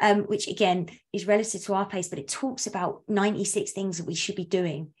 which again is relative to our pace, but it talks about 96 things that we should be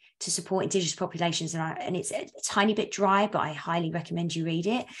doing to support Indigenous populations. And it's a tiny bit dry, but I highly recommend you read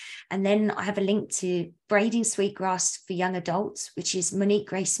it. And then I have a link to Braiding Sweetgrass for Young Adults, which is Monique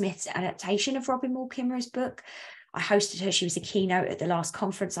Gray Smith's adaptation of Robin Wall-Kimmerer's book. I hosted her. She was a keynote at the last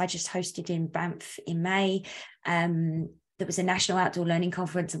conference I just hosted in Banff in May. There was a National Outdoor Learning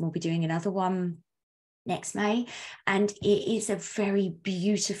Conference, and we'll be doing another one next May. And it is a very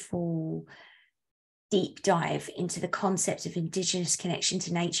beautiful deep dive into the concept of Indigenous connection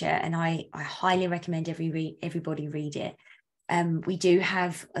to nature, and I highly recommend everybody read it. We do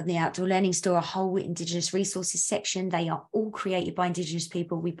have on the Outdoor Learning Store a whole Indigenous resources section. They are all created by Indigenous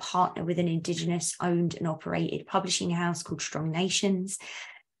people. We partner with an Indigenous owned and operated publishing house called Strong Nations.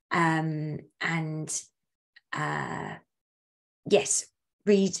 Yes,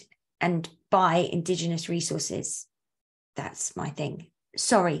 read and buy Indigenous resources. That's my thing.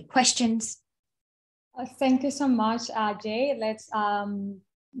 Sorry, questions? Thank you so much, Jay. Let's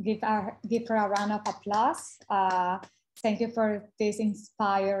give her a round of applause. Thank you for this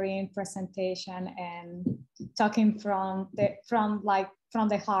inspiring presentation and talking from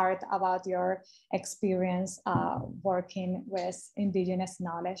the heart about your experience working with Indigenous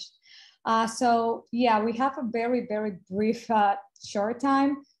knowledge. So yeah, we have a very, very brief short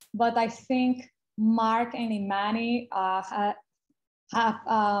time, but I think Mark and Imani have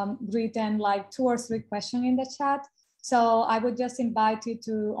written 2 or 3 questions in the chat. So I would just invite you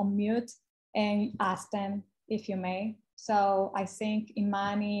to unmute and ask them if you may. So I think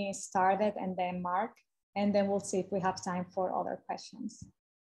Imani started and then Mark, and then we'll see if we have time for other questions.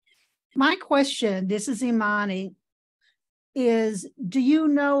 My question, this is Imani, is do you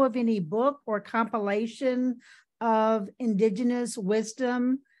know of any book or compilation of Indigenous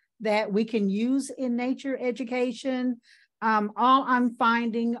wisdom that we can use in nature education? All I'm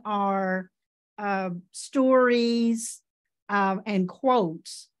finding are stories and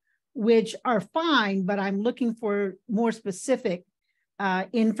quotes, which are fine, but I'm looking for more specific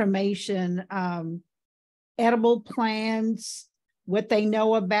information, edible plants, what they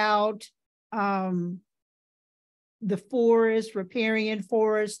know about the forest, riparian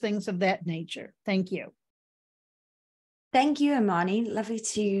forest, things of that nature. Thank you. Thank you, Imani. Lovely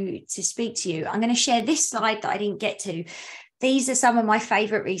to speak to you. I'm going to share this slide that I didn't get to. These are some of my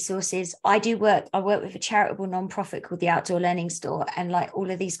favorite resources. I work with a charitable nonprofit called the Outdoor Learning Store, and all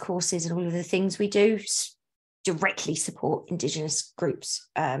of these courses and all of the things we do directly support Indigenous groups,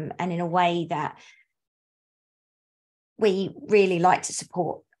 and in a way that we really like to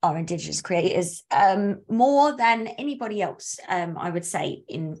support our Indigenous creators more than anybody else, I would say,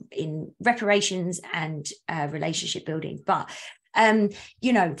 in reparations and relationship building. But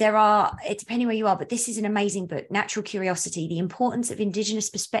You know, there are, it depending where you are, but this is an amazing book, Natural Curiosity, The Importance of Indigenous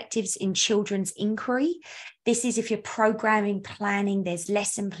Perspectives in Children's Inquiry. This is if you're programming, planning, there's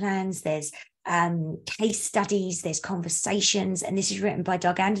lesson plans, there's case studies, there's conversations, and this is written by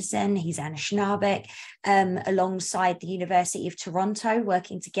Doug Anderson. He's Anishinaabe, alongside the University of Toronto,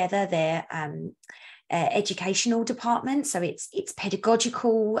 working together. They're educational department, so it's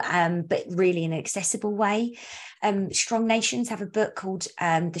pedagogical, but really in an accessible way. Strong Nations have a book called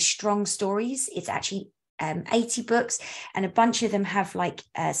The Strong Stories. It's actually 80 books, and a bunch of them have like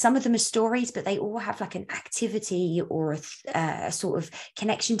some of them are stories, but they all have like an activity or a sort of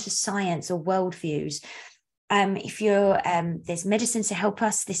connection to science or worldviews. If you're there's medicine to help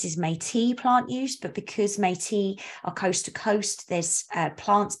us, this is Métis plant use, but because Métis are coast to coast, there's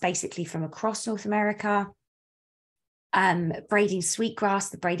plants basically from across North America. Braiding sweetgrass,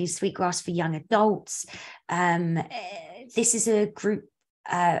 the braiding sweetgrass for young adults. This is a group,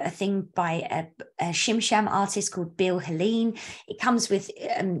 a thing by a Shimsham artist called Bill Helene. It comes with,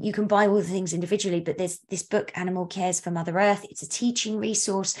 you can buy all the things individually, but there's this book, Animal Cares for Mother Earth. It's a teaching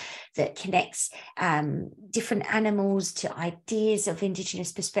resource that connects different animals to ideas of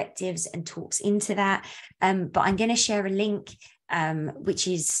Indigenous perspectives and talks into that. But I'm going to share a link, which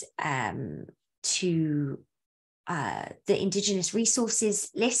is to the Indigenous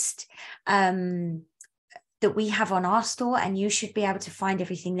resources list that we have on our store, and you should be able to find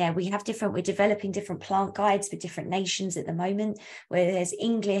everything there. We're developing different plant guides for different nations at the moment, where there's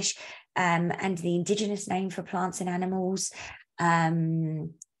English and the Indigenous name for plants and animals. And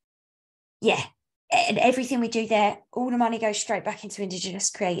everything we do there, all the money goes straight back into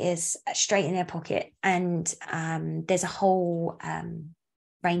Indigenous creators, straight in their pocket. And there's a whole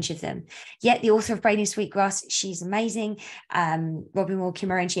range of them. The author of Braiding Sweetgrass, she's amazing. Robin Wall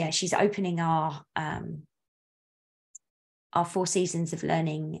Kimmerer, she's opening our 4 Seasons of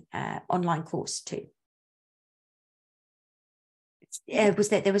Learning online course too. There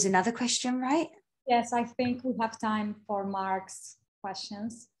was another question, right? Yes, I think we have time for Mark's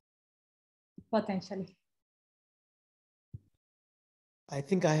questions, potentially. I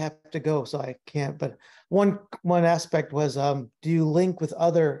think I have to go, so I can't. But one aspect was, do you link with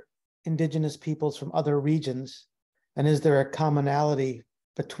other Indigenous peoples from other regions? And is there a commonality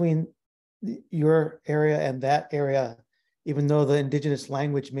between your area and that area, even though the Indigenous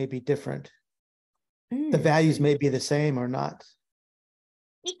language may be different? The values may be the same or not.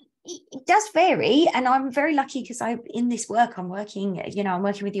 It does vary, and I'm very lucky because in this work I'm working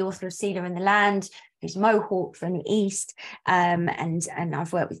with the author of Cedar in the Land, who's Mohawk from the East, and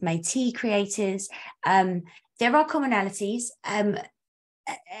I've worked with Métis creators. There are commonalities,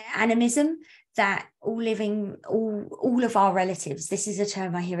 animism, that all of our relatives, this is a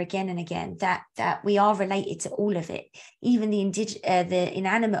term I hear again and again, that we are related to all of it, even the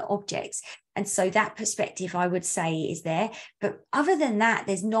inanimate objects. And so that perspective, I would say, is there. But other than that,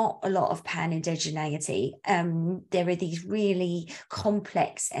 there's not a lot of pan-indigeneity. There are these really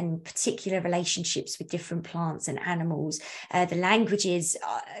complex and particular relationships with different plants and animals. The languages,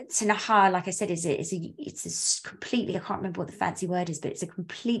 Tanaha, like I said, it's a completely, I can't remember what the fancy word is, but it's a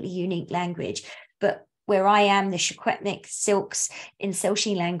completely unique language. But where I am, the Secwepemc Silks in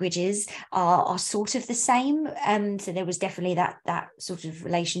Selshi languages are sort of the same. So there was definitely that sort of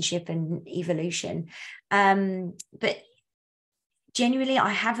relationship and evolution. But genuinely, I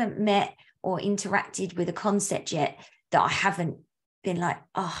haven't met or interacted with a concept yet that I haven't been like,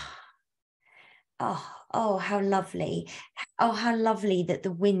 oh, how lovely. Oh, how lovely that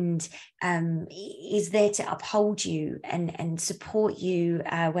the wind is there to uphold you and support you.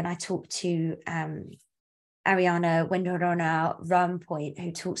 When I talk to Ariana Wendorona Rumpoint,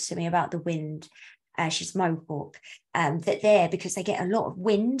 who talks to me about the wind, she's Mohawk, that there, because they get a lot of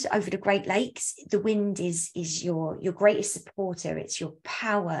wind over the Great Lakes, the wind is your greatest supporter. It's your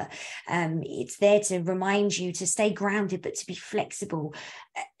power. It's there to remind you to stay grounded, but to be flexible.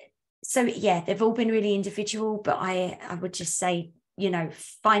 So yeah, they've all been really individual, but I would just say,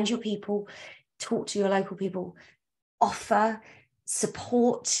 find your people, talk to your local people, offer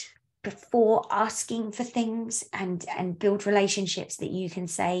support before asking for things, and build relationships that you can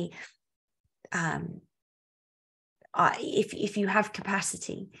say, if you have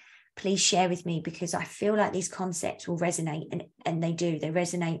capacity, please share with me, because I feel like these concepts will resonate, and they do. They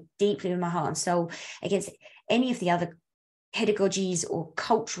resonate deeply with my heart and soul against any of the other pedagogies or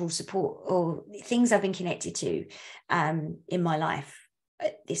cultural support or things I've been connected to in my life.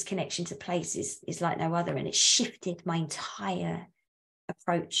 This connection to place is like no other, and it's shifted my entire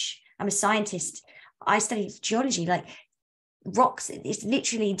approach. I'm a scientist. I studied geology. Like, rocks is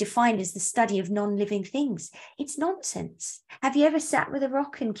literally defined as the study of non-living things. It's nonsense. Have you ever sat with a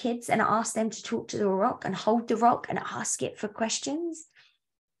rock and kids and asked them to talk to the rock and hold the rock and ask it for questions?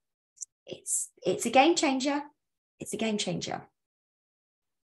 It's a game changer. It's a game changer.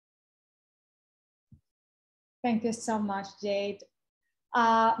 Thank you so much, Jade.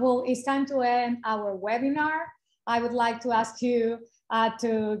 Well, it's time to end our webinar. I would like to ask you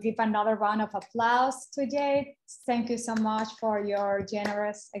to give another round of applause to Jade. Thank you so much for your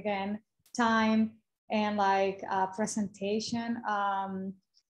generous, again, time and presentation.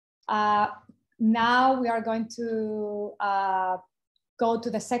 Now we are going to go to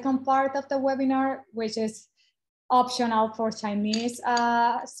the second part of the webinar, which is optional for Chinese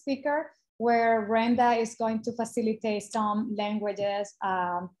speaker, where Brenda is going to facilitate some languages,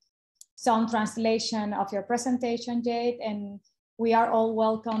 some translation of your presentation, Jade, and we are all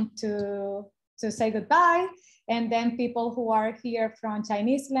welcome to say goodbye. And then people who are here from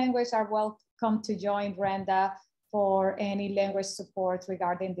Chinese language are welcome to join Brenda for any language support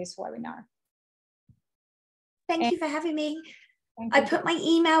regarding this webinar. Thank you for having me. I put my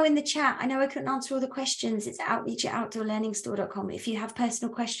email in the chat. I know I couldn't answer all the questions. It's outreach@outdoorlearningstore.com. If you have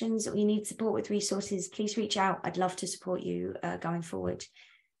personal questions or you need support with resources, please reach out. I'd love to support you going forward.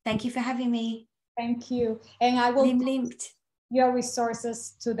 Thank you for having me. Thank you. And I will link your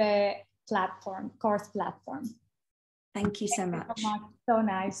resources to the platform, course platform. Thank you so much. So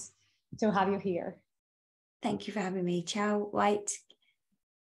nice to have you here. Thank you for having me. Ciao, White.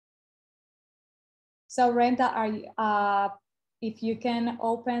 So Brenda, are you, if you can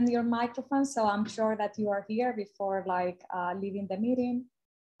open your microphone, so I'm sure that you are here before leaving the meeting,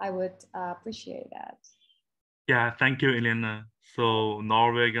 I would appreciate that. Yeah, thank you, Elena. So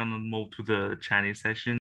now we're gonna move to the Chinese session.